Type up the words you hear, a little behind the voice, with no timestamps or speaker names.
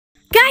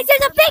Guys,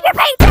 there's a finger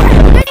painter!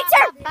 There's a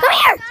picture! Come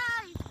here!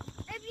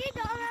 If you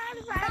don't have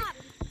that,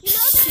 you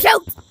know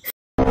Shoot!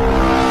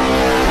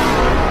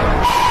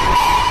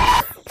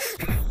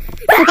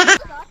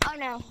 Oh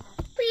no.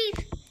 Please.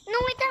 No,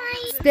 it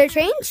died. Their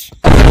change?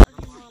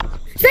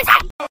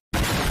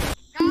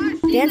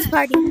 Dance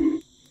party.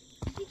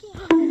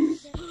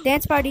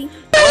 Dance party.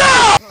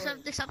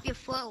 Shove this up your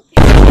throat.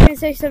 I'm gonna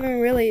say something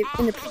really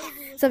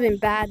something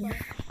bad.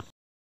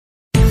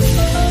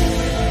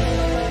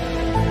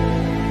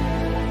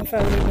 Or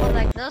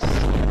like this.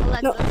 Or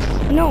like No,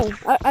 this. no,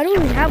 I don't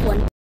even have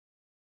one.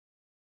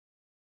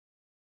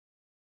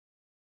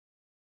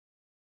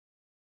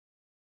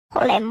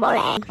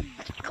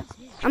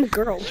 I'm a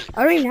girl.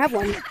 I don't even have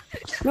one.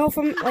 No,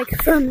 from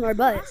my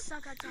butt.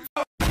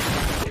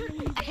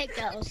 I hate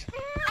girls.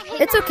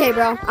 It's okay,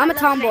 bro. I'm a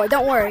tomboy.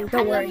 Don't worry.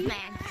 Don't worry.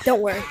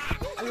 Don't worry.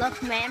 I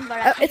love men, but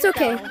I It's hate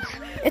okay. girls.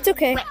 It's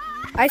okay.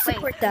 I Wait,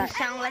 support that. You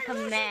sound like a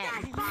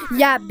man.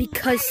 Yeah,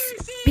 because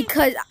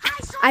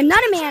I'm not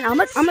a man.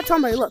 I'm a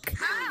tomboy. Look,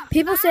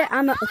 people say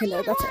I'm a. Okay,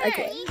 no, that's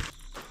okay.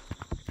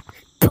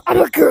 I'm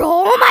a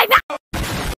girl. Oh my god.